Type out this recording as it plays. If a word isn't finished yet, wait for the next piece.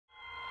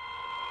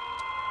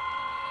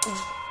Can't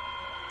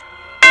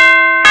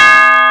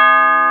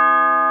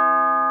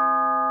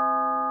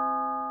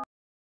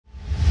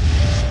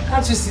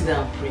you sit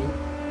down and pray?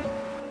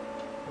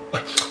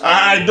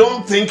 I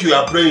don't think you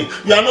are praying.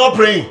 You are not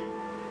praying.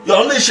 You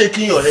are only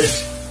shaking your head.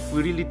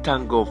 We really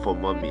thank God for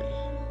mommy.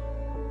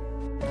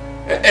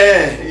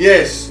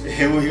 Yes,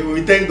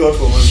 we thank God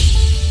for money.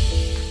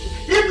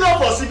 If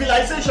not for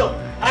civilization,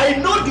 I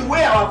know the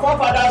way our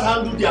forefathers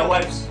handled their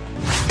wives.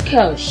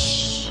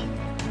 Gosh.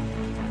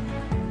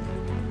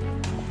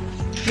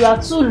 You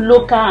are too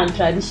local and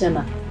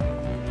traditional.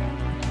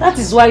 That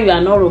is why you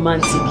are not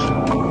romantic.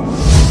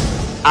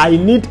 I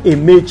need a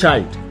male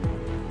child.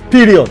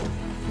 Period.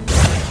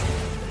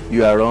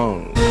 You are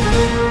wrong.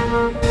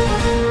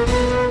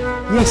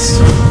 Yes,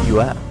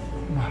 you are.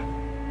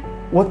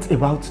 What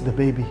about the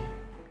baby?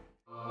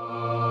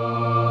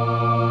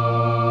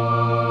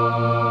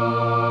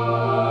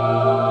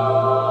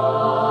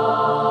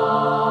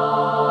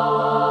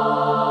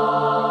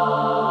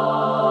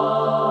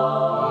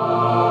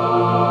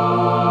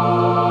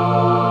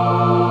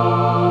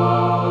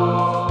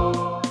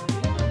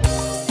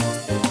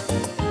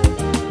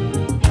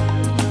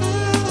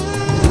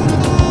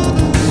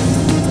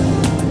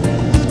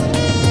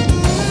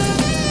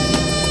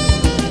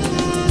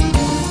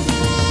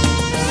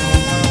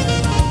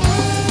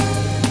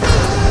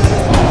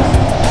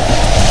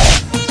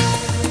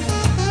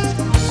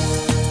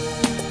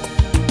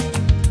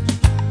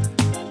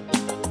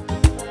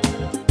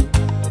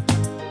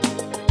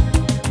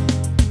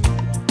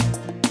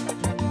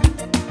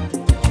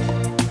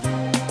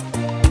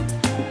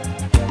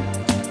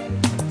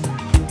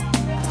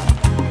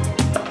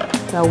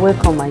 You are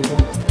welcome, my dear.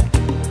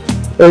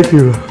 Thank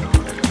you.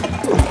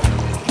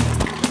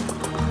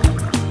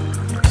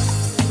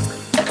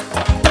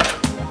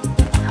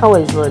 How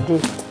is your day?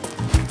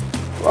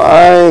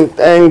 Fine,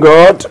 thank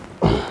God.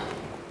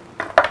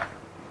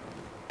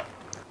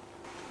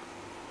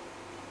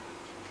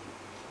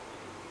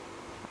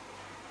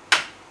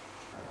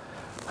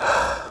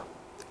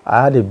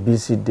 I had a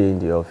busy day in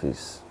the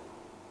office.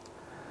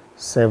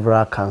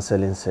 Several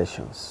counseling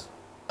sessions.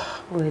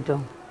 Well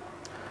done.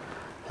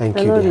 Thank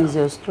the you, Lord dear. is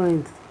your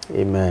strength.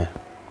 Amen.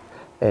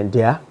 And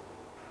dear,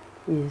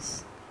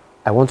 Yes.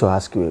 I want to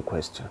ask you a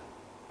question.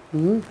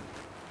 Hmm?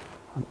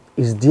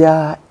 Is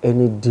there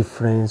any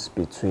difference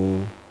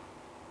between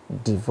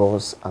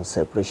divorce and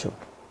separation?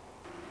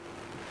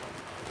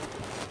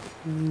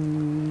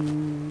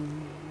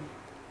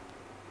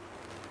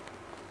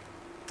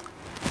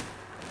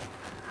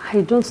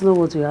 I don't know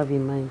what you have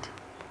in mind.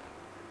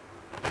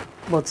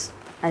 But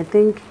I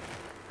think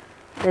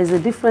there's a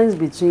difference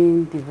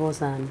between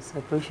divorce and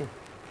separation.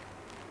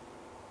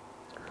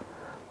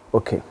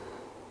 Okay.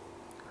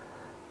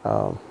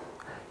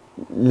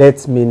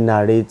 Let me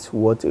narrate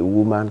what a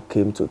woman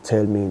came to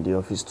tell me in the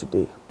office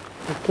today.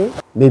 Okay?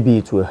 Maybe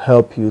it will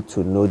help you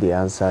to know the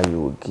answer you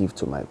will give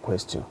to my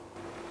question.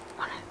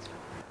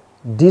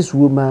 This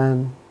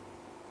woman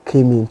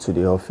came into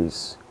the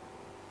office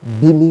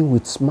beaming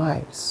with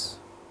smiles.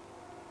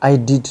 I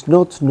did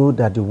not know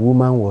that the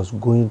woman was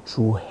going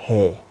through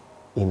hell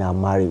in her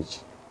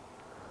marriage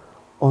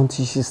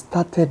until she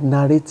started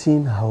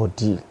narrating her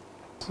ordeal.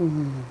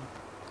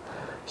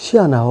 She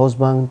and her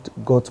husband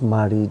got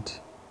married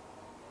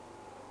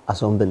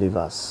as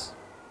unbelievers.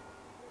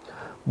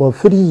 But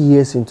 3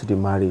 years into the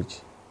marriage,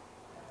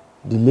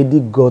 the lady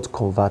got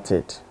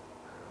converted.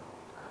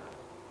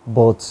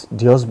 But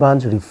the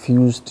husband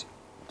refused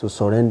to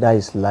surrender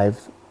his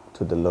life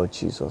to the Lord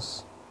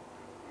Jesus.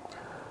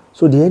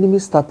 So the enemy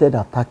started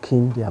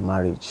attacking their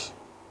marriage.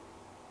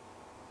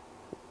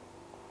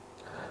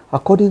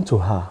 According to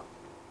her,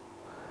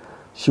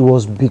 she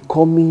was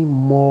becoming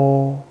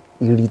more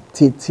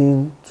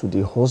irritating to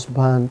the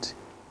husband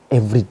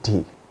every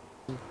day,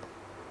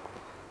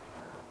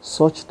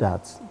 such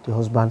that the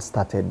husband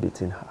started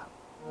beating her.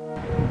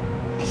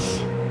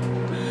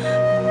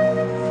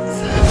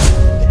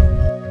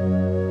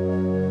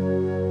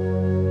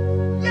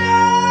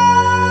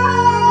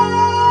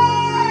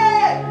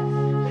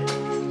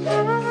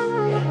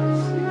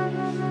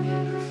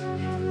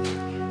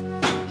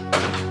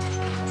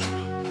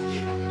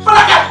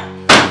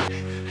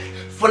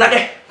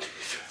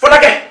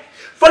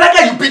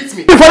 Folake, you beat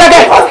me.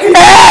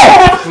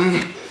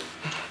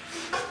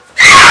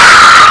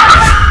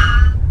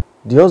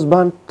 The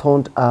husband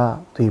turned her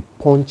to a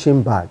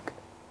punching bag.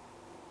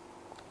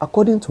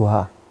 According to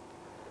her,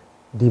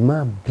 the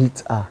man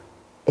beat her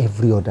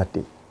every other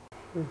day.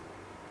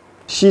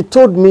 She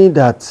told me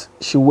that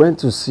she went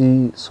to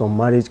see some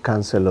marriage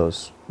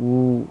counselors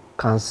who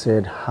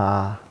counseled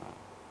her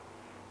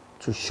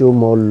to show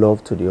more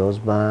love to the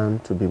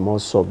husband, to be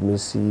more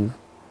submissive,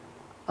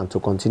 and to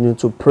continue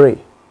to pray.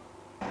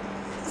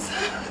 This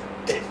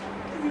is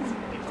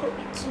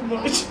becoming too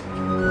much.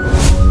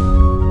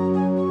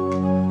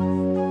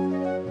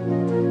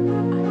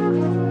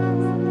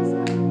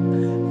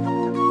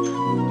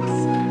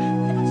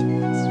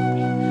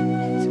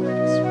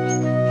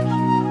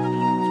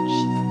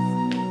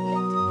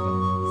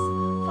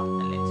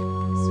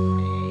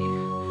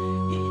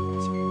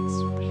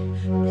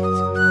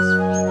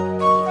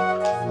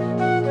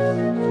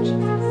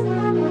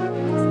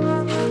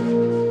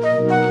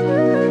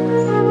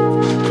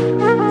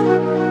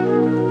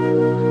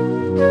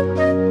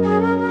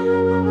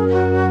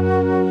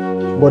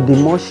 But the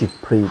more she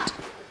prayed,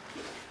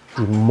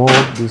 the more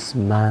this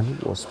man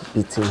was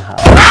beating her.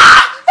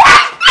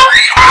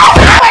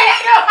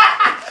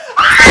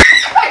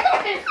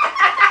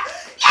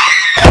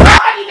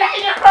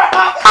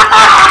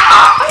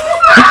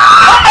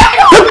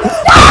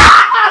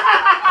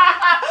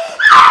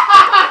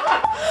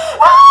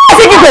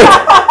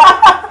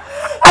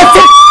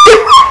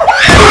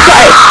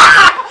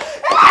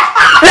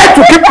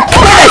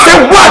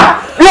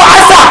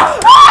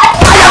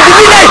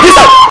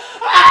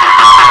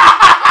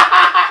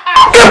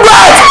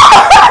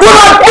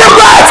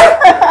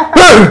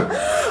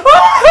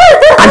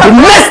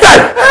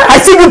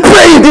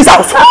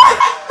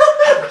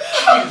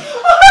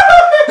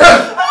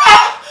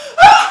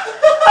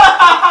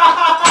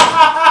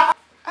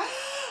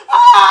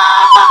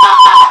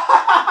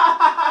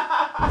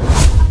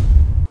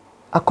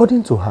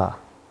 According to her,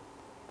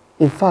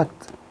 in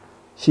fact,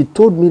 she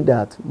told me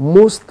that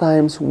most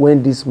times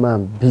when this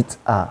man beats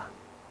her,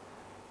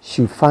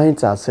 she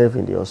finds herself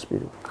in the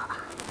hospital.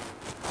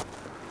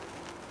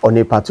 On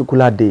a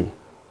particular day,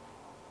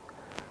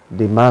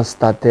 the man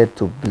started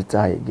to beat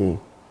her again.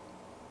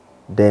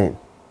 Then,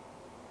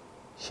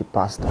 she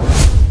passed out.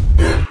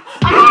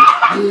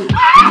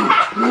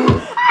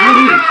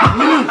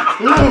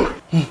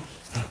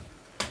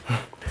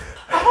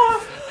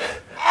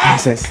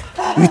 Nonsense.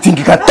 You think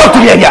you can talk to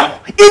me anyhow?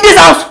 In this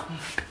house!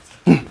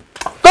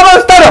 Come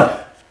on, stand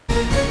up!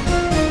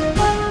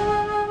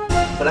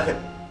 Folakemi!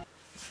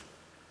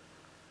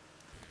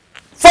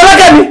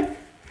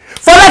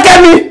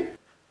 Folakemi!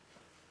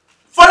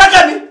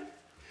 Folakemi!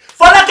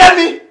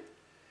 Folakemi!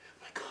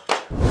 My God.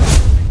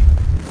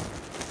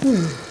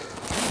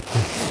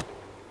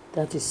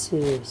 That is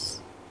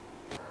serious.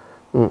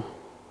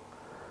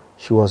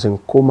 She was in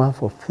coma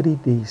for 3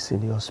 days in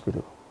the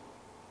hospital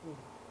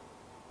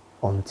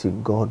until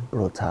God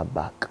brought her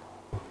back.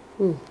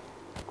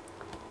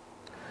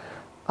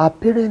 Her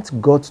parents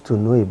got to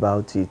know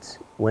about it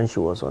when she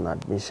was on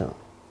admission.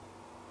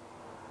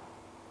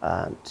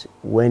 And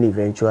when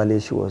eventually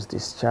she was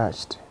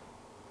discharged,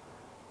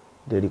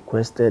 they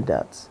requested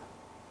that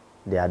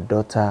their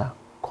daughter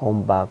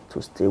come back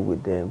to stay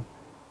with them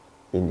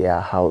in their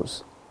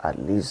house at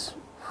least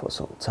for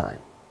some time,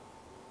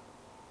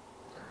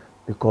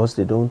 because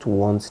they don't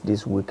want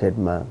this wicked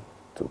man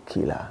to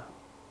kill her.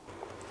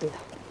 Yeah.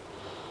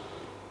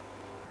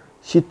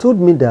 She told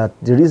me that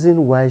the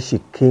reason why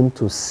she came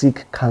to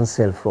seek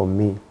counsel from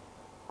me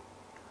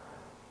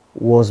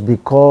was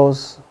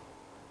because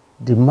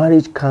the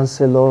marriage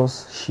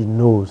counselors she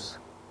knows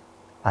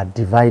are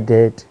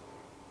divided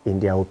in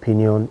their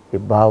opinion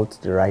about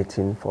the right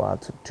thing for her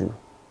to do.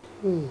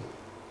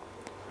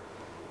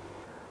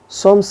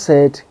 Some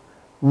said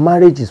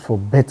marriage is for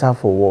better,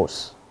 for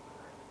worse,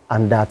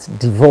 and that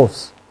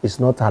divorce is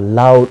not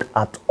allowed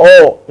at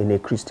all in a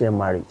Christian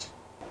marriage.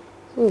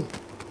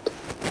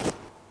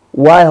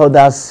 While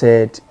others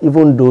said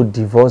even though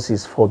divorce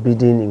is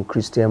forbidden in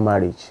Christian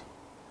marriage,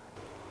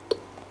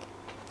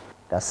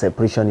 that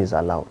separation is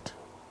allowed.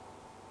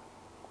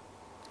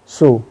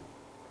 So,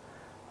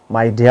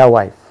 my dear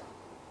wife,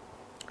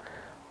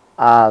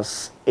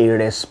 as a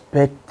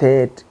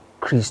respected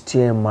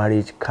Christian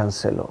marriage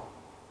counselor,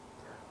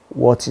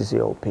 what is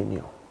your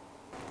opinion?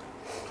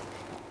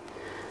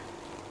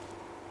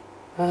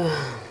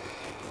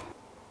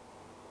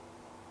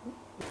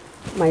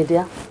 My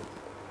dear,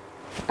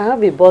 I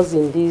have a boss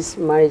in this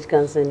marriage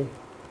counseling.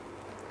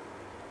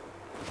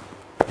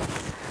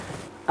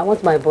 I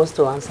want my boss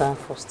to answer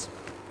first.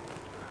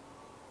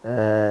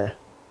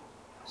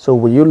 So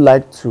would you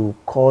like to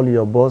call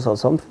your boss or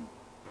something?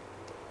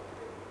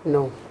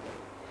 No,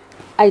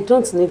 I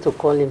don't need to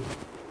call him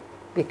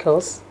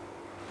because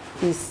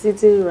he's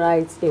sitting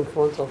right in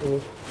front of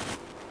me.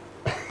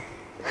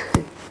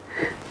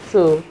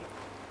 So,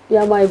 you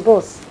are my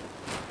boss.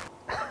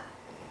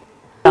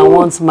 I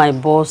want my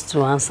boss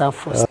to answer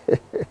first.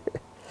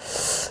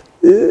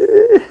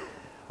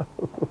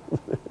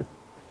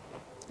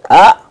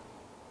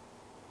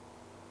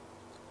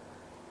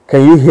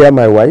 Can you hear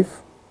my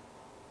wife?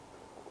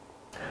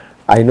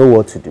 I know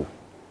what to do.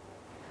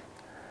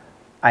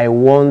 I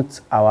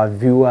want our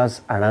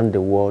viewers around the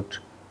world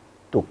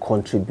to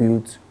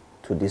contribute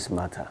to this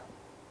matter.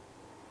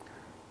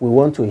 We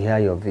want to hear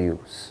your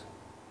views.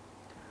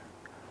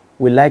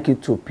 We'd like you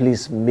to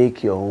please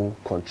make your own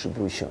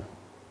contribution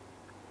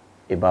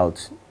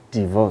about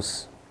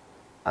divorce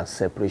and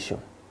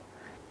separation.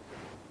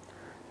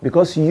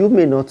 Because you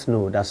may not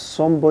know that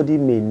somebody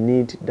may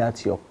need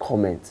that your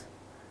comment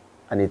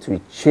and it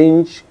will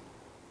change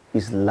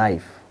his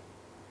life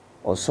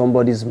or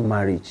somebody's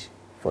marriage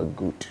for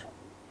good.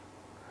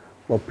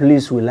 But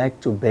please, we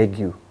like to beg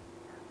you,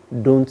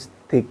 don't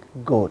take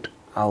God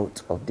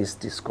out of this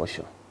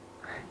discussion.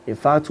 In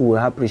fact, we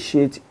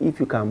appreciate if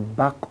you can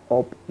back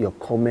up your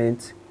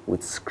comment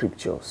with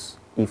scriptures,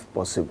 if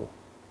possible.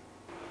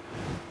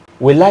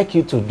 We like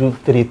you to do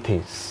 3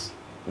 things.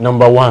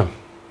 Number 1,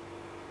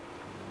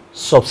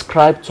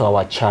 subscribe to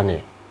our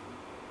channel.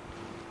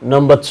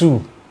 Number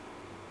 2,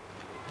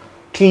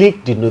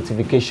 click the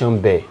notification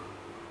bell.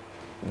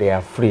 They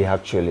are free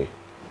actually.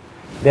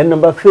 Then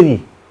number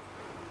 3,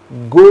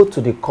 go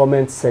to the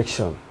comment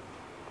section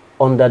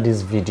under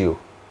this video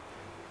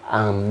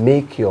and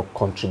make your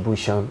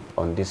contribution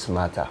on this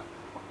matter.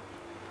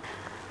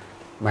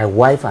 My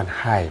wife and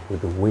I will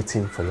be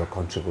waiting for your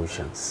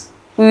contributions.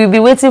 We will be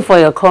waiting for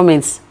your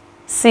comments.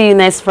 See you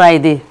next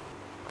Friday.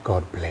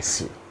 God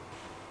bless you.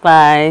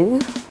 Bye.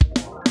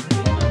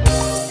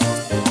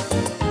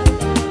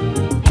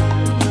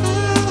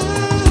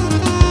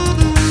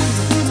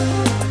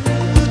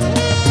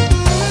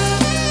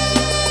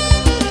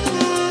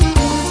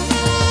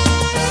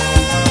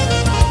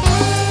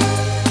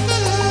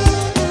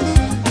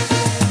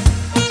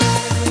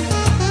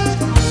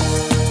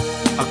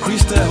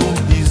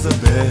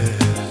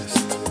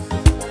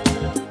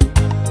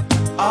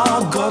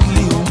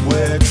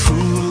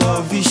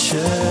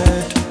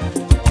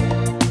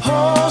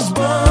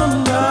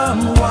 Husband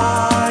and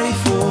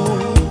wife,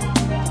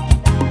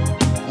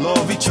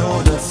 love each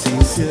other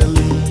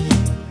sincerely.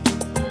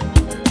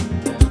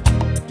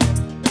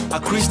 A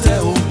Christian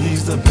home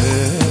is the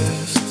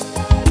best.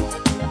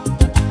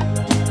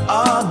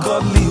 A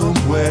godly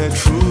home where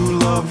true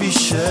love is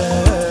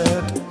shared.